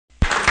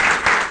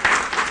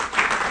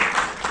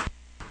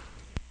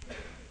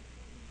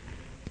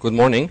Good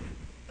morning.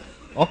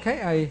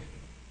 Okay, I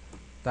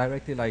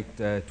directly like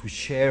to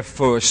share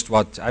first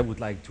what I would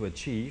like to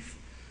achieve.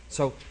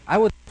 So I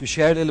would like to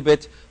share a little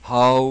bit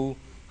how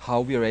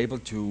we are able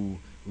to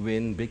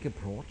win bigger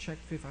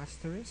projects with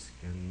Asterisk,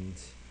 and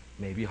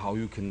maybe how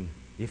you can,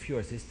 if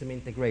you're a system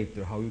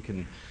integrator, how you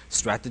can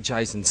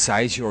strategize and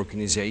size your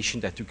organization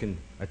that you can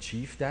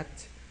achieve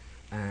that,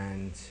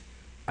 and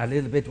a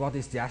little bit what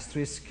is the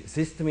Asterisk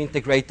system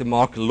integrator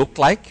market look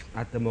like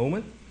at the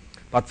moment.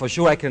 But for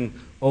sure I can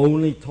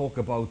only talk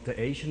about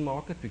the Asian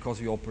market because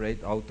we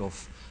operate out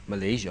of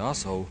Malaysia,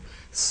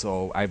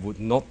 so I would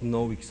not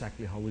know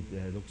exactly how it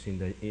looks in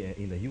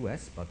the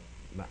US, but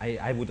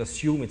I would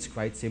assume it's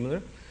quite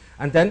similar.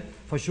 And then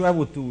for sure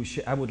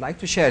I would like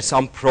to share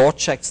some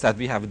projects that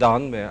we have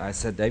done where,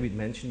 as David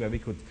mentioned, where we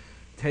could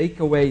take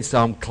away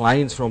some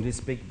clients from these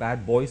big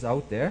bad boys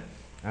out there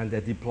and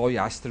deploy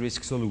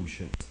Asterisk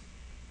solutions.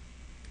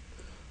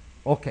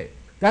 Okay.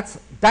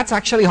 That's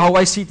actually how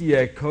I see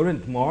the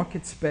current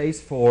market space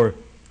for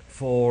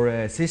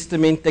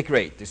system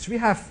integrators. We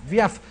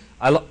have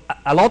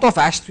a lot of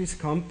Asterisk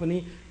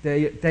company.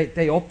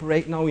 They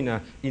operate now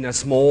in a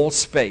small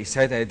space.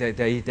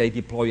 They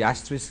deploy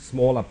Asterisk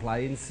small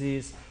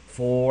appliances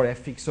for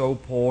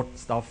FXO port,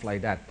 stuff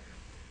like that.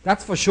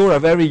 That's for sure a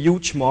very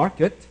huge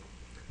market,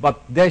 but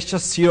there's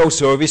just zero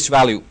service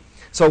value.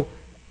 So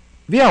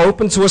we are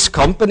open source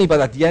company,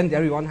 but at the end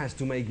everyone has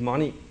to make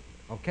money.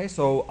 Okay,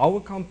 so our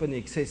company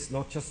exists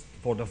not just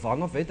for the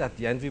fun of it. At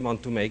the end, we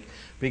want to make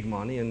big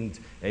money and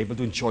able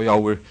to enjoy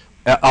our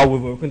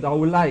work and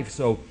our life.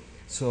 So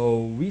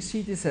we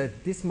see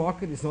this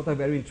market is not a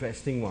very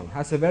interesting one.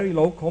 Has a very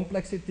low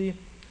complexity,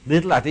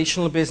 little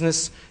additional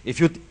business.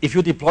 If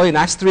you deploy an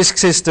Asterisk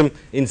system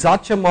in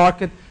such a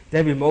market,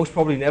 they will most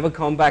probably never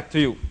come back to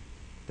you.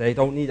 They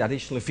don't need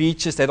additional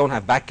features. They don't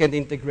have backend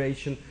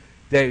integration.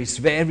 There is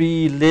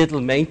very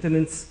little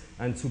maintenance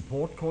and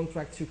support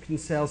contracts you can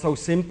sell. So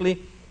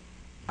simply,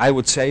 I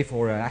would say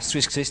for an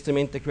Asterisk system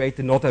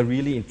integrator, not a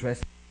really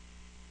interesting.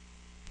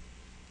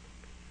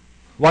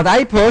 What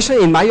I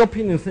personally, in my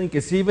opinion, think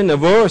is even a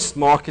worse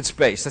market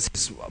space, this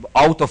is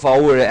out of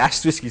our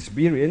Asterisk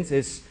experience,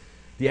 is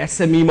the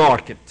SME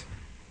market.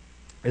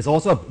 It's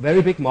also a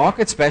very big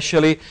market,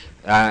 especially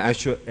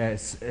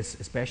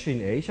especially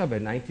in Asia, where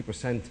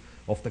 90%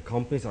 of the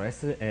companies are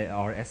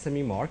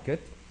SME market.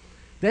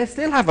 They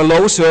still have a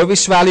low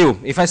service value.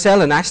 If I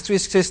sell an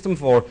Asterisk system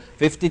for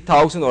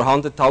 $50,000 or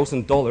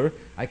 $100,000,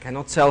 I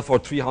cannot sell for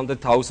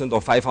 $300,000 or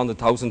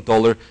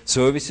 $500,000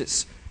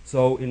 services.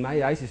 So in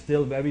my eyes, it's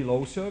still very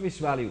low service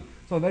value.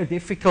 So very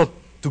difficult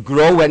to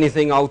grow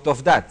anything out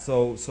of that.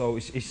 So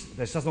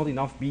there's just not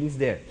enough beans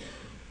there.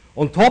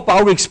 On top,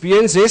 our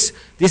experience is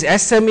this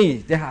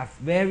SME, they have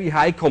very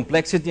high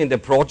complexity in the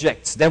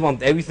projects. They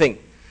want everything.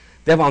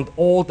 They want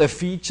all the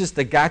features,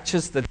 the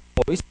gadgets, the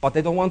toys, but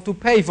they don't want to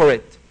pay for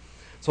it.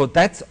 So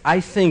that, I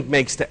think,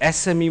 makes the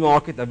SME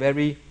market a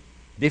very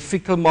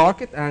difficult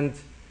market, and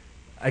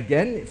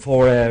again,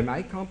 for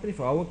my company,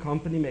 for our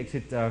company, makes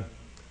it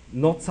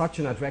not such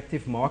an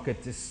attractive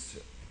market. There's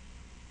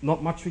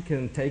not much we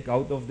can take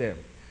out of there.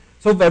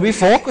 So where we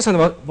focus on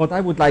what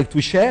I would like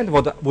to share, and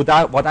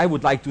what I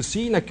would like to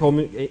see in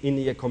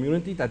the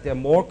community, that there are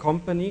more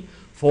companies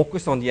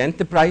focused on the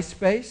enterprise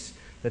space,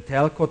 the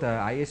telco, the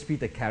ISP,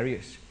 the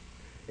carriers.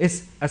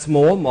 It's a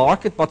small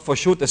market, but for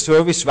sure the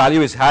service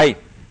value is high.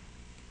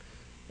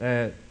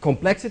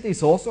 Complexity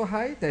is also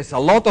high. There's a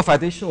lot of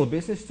additional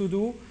business to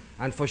do,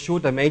 and for sure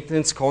the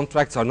maintenance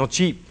contracts are not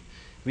cheap.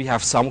 We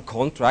have some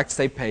contracts,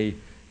 they pay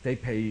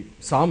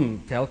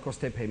some telcos,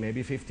 they pay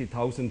maybe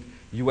 50,000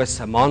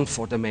 US a month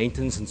for the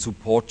maintenance and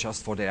support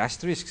just for the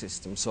Asterisk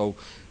system. So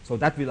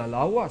that will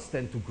allow us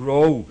then to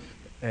grow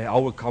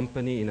our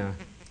company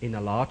in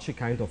a larger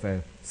kind of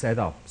a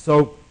setup.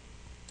 So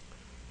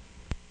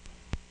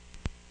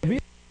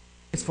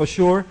it's for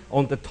sure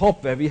on the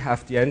top where we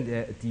have the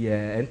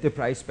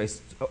enterprise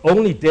space.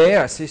 Only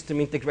there, a system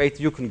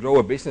integrator, you can grow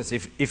a business.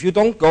 If you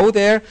don't go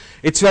there,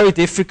 it's very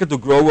difficult to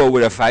grow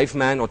over a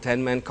 5-man or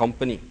 10-man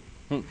company.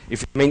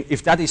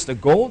 If that is the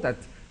goal, that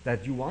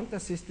you want a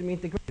system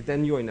integrator,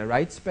 then you're in the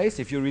right space.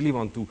 If you really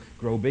want to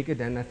grow bigger,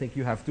 then I think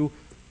you have to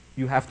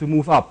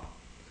move up.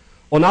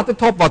 On other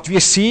top, what we are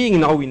seeing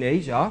now in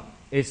Asia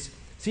is,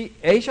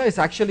 Asia is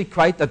actually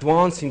quite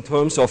advanced in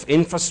terms of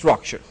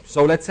infrastructure.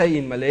 So let's say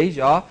in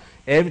Malaysia,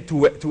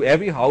 to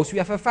every house we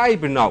have a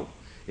fiber now.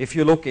 If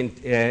you look in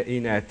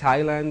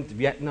Thailand,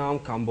 Vietnam,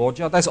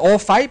 Cambodia, there's all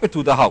fiber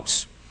to the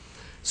house.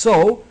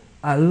 So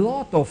a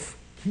lot of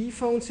key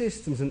phone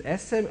systems and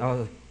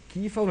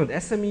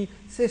SME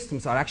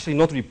systems are actually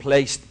not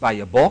replaced by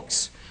a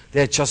box,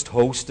 they're just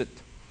hosted.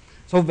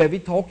 So when we're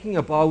talking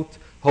about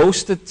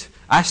hosted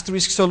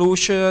Asterisk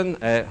solution,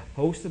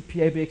 hosted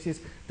PABXs,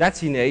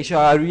 that's in Asia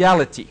a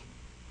reality.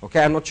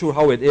 Okay, I'm not sure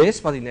how it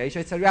is, but in Asia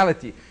it's a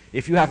reality.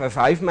 If you have a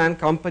 5-man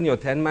company or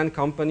 10-man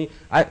company,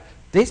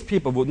 these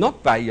people would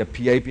not buy a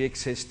PABX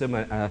system,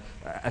 a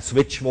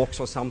switchbox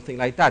or something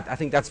like that. I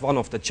think that's one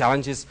of the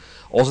challenges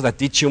also that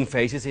Digium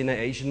faces in the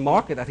Asian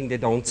market. I think they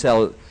don't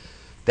sell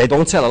They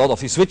don't sell a lot of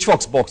the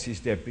Switchbox boxes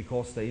there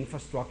because the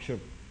infrastructure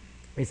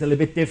is a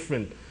little bit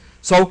different.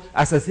 So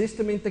as a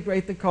system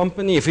integrator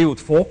company, if we would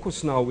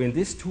focus now in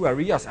these two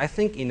areas, I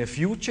think in the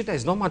future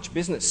there's not much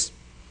business.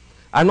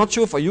 I'm not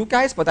sure for you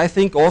guys, but I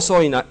think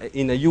also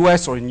in the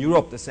US or in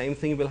Europe the same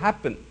thing will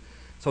happen.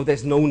 So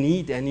there's no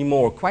need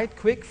anymore quite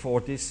quick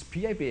for these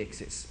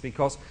PABXs,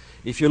 because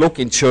if you look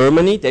in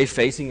Germany, they're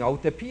phasing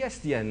out the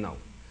PSTN now.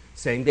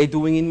 Same they're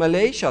doing in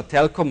Malaysia.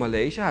 Telkom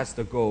Malaysia has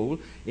the goal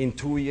in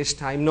 2 years'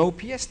 time, no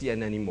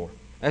PSTN anymore.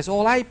 That's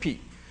all IP.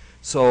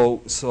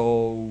 So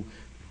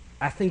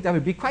I think that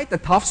would be quite a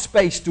tough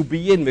space to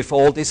be in with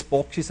all these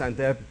boxes and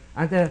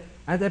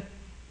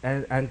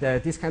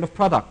these kind of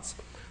products.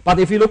 But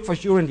if you look for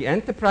sure in the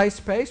enterprise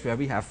space, where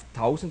we have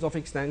thousands of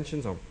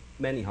extensions or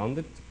many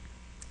hundred,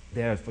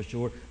 there's for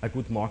sure a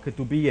good market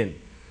to be in.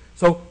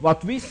 So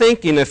what we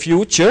think in the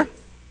future,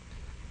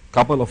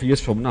 couple of years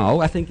from now,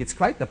 I think it's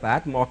quite a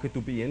bad market to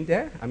be in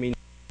there. I mean,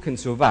 you can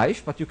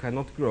survive, but you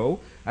cannot grow.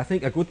 I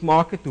think a good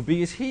market to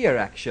be is here,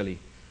 actually,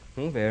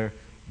 where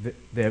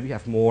we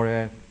have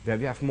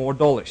more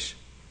dollars.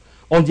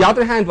 On the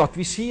other hand, what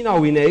we see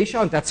now in Asia,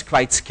 and that's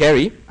quite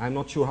scary, I'm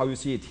not sure how you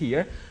see it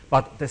here,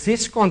 but the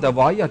Cisco and the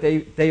Avaya,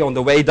 they on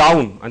the way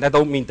down, and I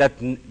don't mean that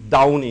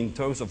down in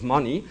terms of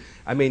money.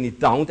 I mean it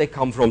down. They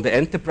come from the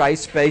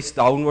enterprise space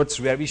downwards,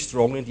 very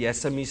strong in the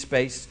SME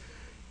space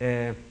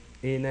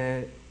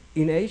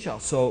in Asia.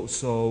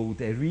 So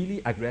they're really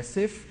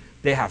aggressive.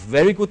 They have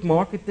very good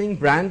marketing,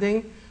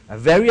 branding, a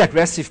very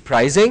aggressive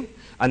pricing.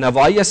 An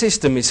Avaya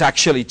system is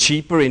actually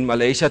cheaper in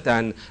Malaysia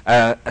than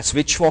a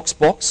Switchbox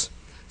box.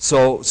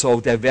 So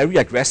they're very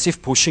aggressive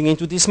pushing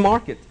into this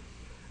market.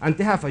 And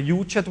they have a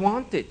huge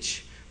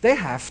advantage. They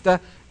have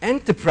the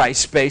enterprise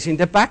space in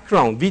the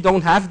background. We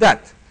don't have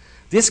that.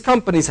 These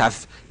companies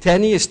have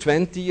 10 years,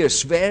 20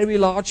 years, very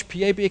large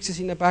PABXs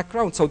in the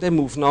background. So they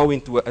move now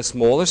into a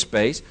smaller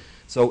space.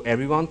 So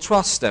everyone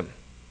trusts them.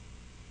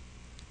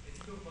 If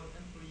you talk about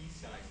employee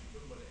size, you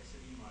talk about the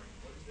SME market,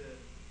 what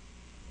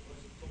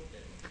is the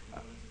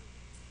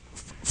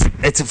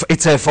top end?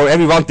 It's for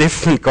everyone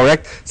different,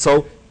 correct?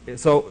 So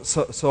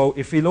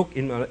if we look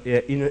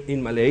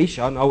in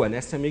Malaysia now, an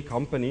SME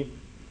company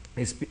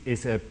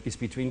is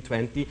between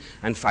 20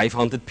 and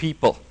 500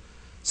 people.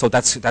 So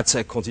that's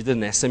considered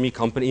an SME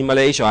company in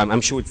Malaysia.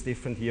 I'm sure it's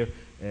different here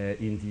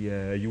in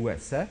the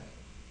US.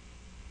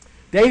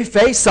 They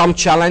face some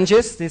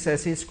challenges, this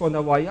Cisco and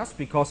Avaya,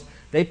 because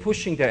they're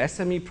pushing their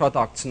SME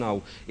products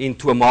now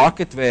into a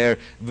market where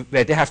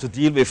they have to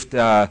deal with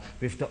the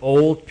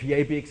old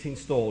PABX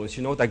installers.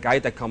 You know, the guy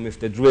that come with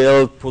the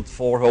drill, put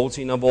 4 holes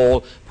in a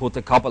wall, put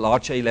a couple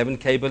RJ11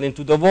 cable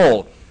into the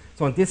wall.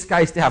 So these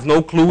guys, they have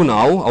no clue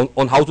now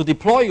on how to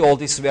deploy all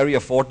this very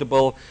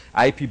affordable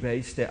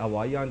IP-based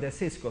Avaya and their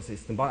Cisco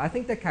system. But I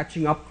think they're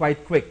catching up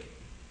quite quick.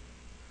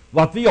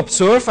 What we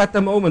observe at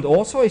the moment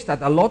also is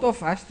that a lot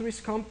of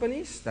asterisk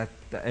companies that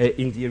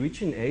in the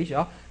region in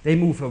Asia, they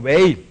move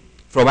away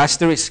from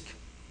asterisk.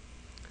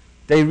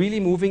 They're really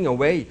moving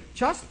away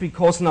just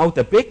because now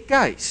the big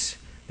guys,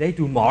 they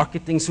do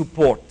marketing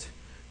support.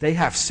 They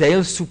have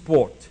sales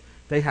support.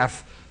 They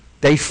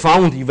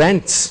found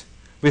events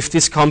with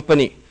this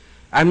company.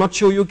 I'm not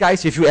sure you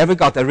guys, if you ever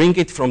got a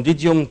ringgit from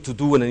Didium to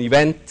do an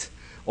event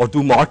or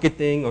do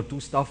marketing or do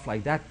stuff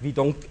like that. We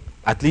don't,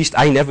 at least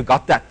I never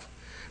got that.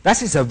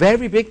 That is a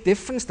very big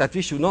difference that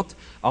we should not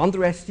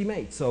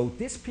underestimate. So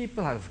these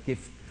people have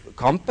give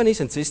companies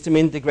and system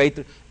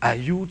integrators a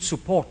huge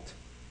support.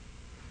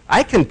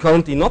 I can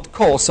currently not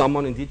call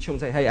someone in Digium and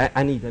say, hey,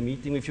 I need a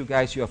meeting with you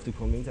guys. You have to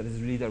convince that it's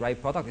really the right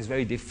product. It's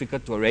very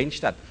difficult to arrange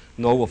that.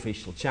 No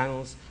official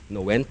channels,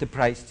 no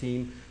enterprise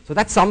team. So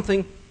that's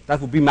something that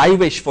would be my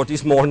wish for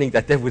this morning,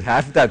 that they would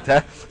have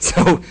that.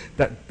 So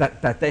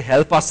that they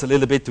help us a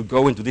little bit to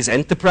go into this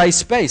enterprise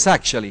space,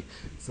 actually.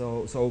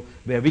 So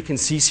where we can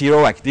see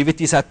zero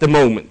activities at the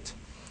moment.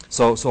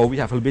 So we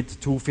have a little bit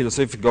two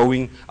philosophies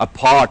going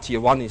apart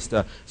here. One is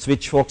the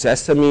Switchbox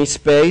SME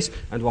space,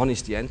 and one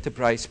is the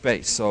enterprise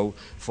space. So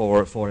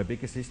for a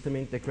bigger system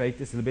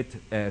integrator, it's a little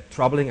bit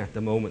troubling at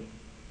the moment.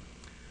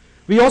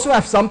 We also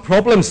have some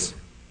problems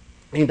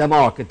in the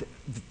market.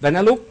 When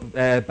I look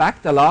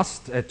back the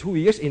last 2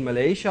 years in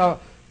Malaysia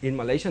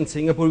and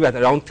Singapore, we had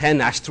around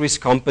 10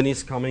 asterisk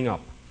companies coming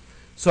up.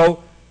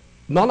 So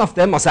none of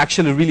them was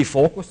actually really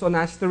focused on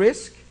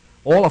asterisk.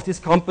 All of these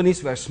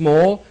companies were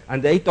small,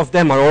 and 8 of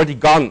them are already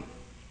gone.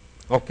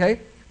 Okay?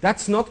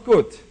 That's not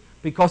good,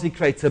 because it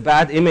creates a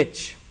bad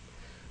image.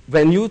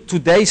 When you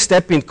today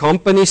step in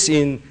companies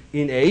in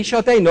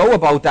Asia, they know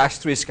about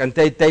asterisk, and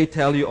they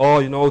tell you, oh,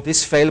 you know,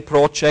 this failed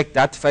project,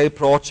 that failed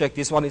project,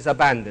 this one is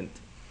abandoned.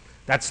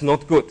 That's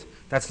not good.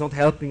 That's not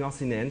helping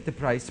us in the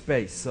enterprise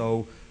space.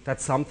 So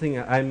that's something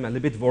I'm a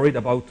little bit worried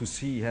about to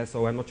see.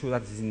 So I'm not sure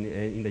that is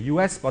in the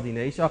US, but in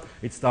Asia,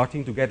 it's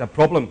starting to get a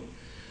problem.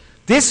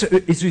 This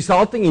is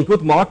resulting in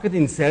good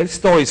marketing sales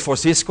stories for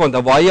Cisco and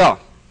Avaya.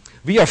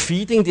 We are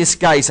feeding these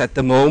guys at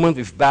the moment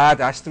with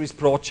bad asterisk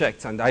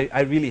projects, and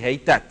I really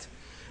hate that.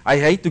 I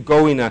hate to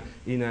go in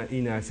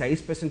a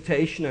sales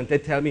presentation and they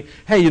tell me,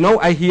 hey, you know,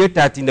 I hear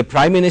that in the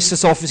Prime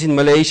Minister's office in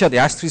Malaysia, the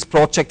Asterisk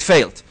project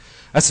failed.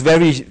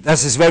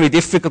 That is very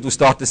difficult to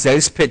start the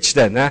sales pitch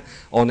then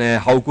on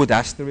how good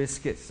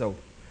Asterisk is. So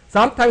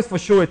sometimes for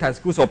sure it has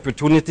good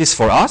opportunities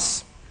for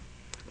us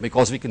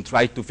because we can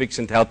try to fix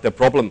and help the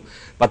problem.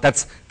 But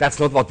that's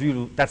not what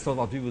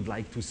we would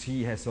like to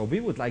see here. So we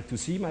would like to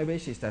see, my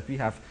wish is that we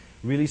have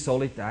really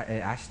solid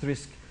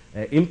Asterisk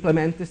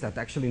implementers that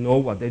actually know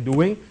what they're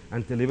doing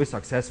and deliver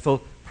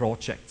successful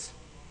projects.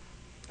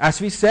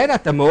 As we said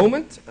at the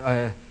moment,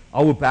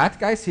 our bad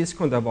guys,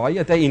 Cisco and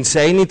Avaya, they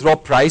insanely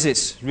drop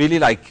prices, really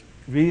like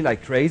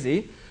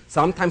crazy.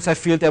 Sometimes I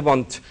feel they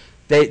want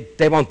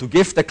to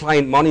give the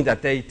client money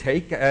that they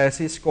take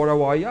Cisco or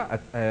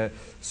Avaya,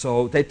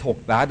 so they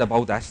talk bad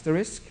about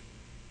Asterisk.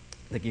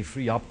 They give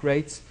free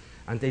upgrades,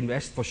 and they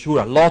invest for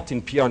sure a lot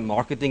in PR and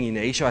marketing in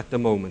Asia at the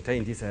moment,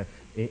 in this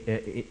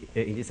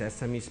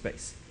SME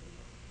space.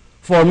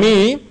 For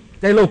me,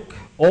 they look,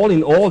 all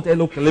in all, they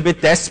look a little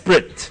bit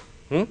desperate,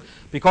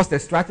 because their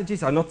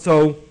strategies are not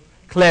so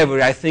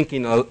clever, I think,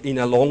 in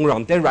a long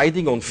run. They're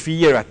riding on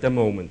fear at the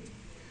moment.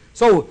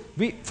 So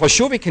for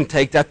sure we can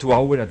take that to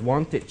our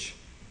advantage.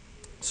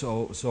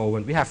 So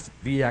when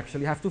we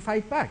actually have to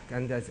fight back,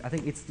 and I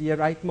think it's the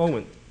right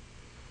moment.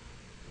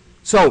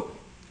 So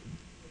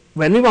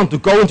when we want to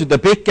go into the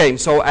big game,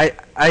 so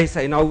I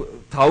say now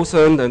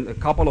 1,000 and a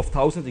couple of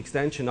thousand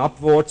extension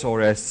upwards, or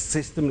a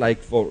system like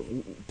for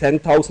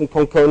 10,000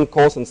 concurrent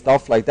cores and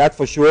stuff like that,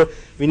 for sure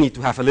we need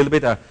to have a little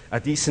bit a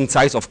decent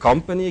size of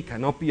company. It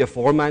cannot be a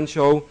four-man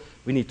show.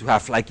 We need to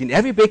have, like in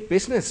every big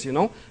business, you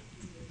know,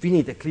 we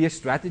need a clear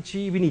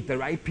strategy. We need the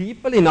right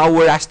people in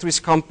our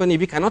Asterisk company.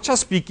 We cannot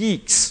just be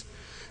geeks.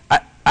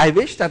 I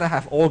wish that I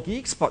have all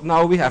geeks, but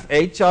now we have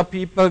HR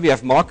people, we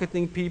have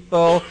marketing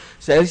people,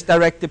 sales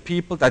director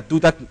people that do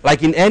that.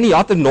 Like in any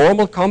other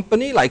normal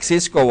company, like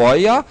Cisco or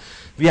Avaya,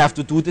 we have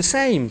to do the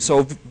same.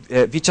 So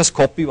we just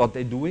copy what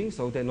they're doing,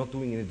 so they're not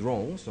doing it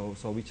wrong. So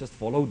we just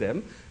follow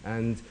them,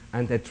 and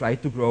they try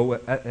to grow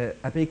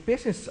a big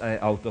business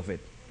out of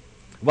it.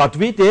 What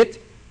we did,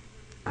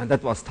 and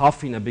that was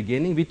tough in the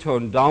beginning, we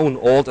turned down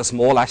all the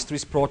small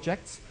Asterisk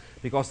projects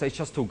because they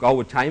just took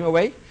our time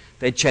away.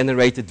 They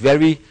generated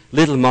very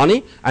little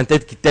money, and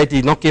they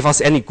did not give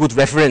us any good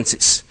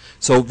references.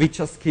 So we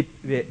just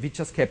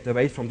kept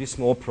away from this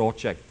small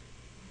project.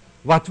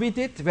 What we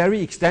did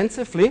very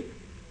extensively,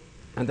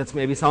 and that's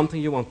maybe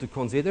something you want to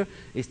consider,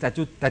 is that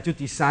you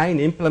design,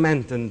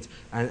 implement,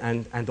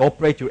 and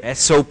operate your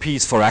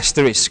SOPs for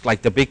Asterisk,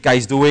 like the big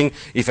guys doing.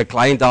 If a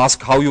client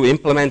asks how you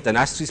implement an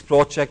Asterisk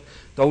project,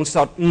 don't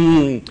start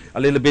a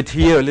little bit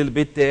here, a little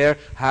bit there.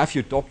 Have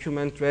your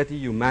document ready,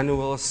 your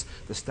manuals,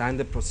 the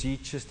standard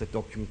procedures, the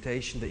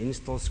documentation, the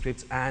install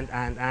scripts, and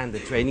the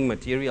training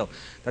material.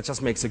 That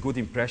just makes a good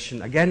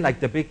impression. Again, like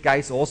the big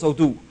guys also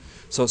do.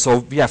 So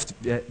we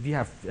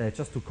have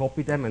just to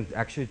copy them and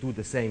actually do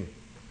the same.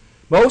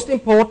 Most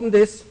important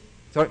is,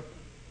 sorry.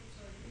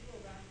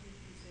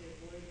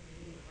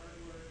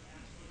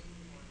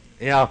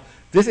 Yeah,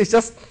 this is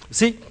just,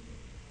 see,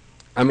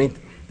 I mean,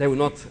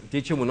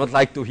 teacher would not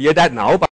like to hear that now, but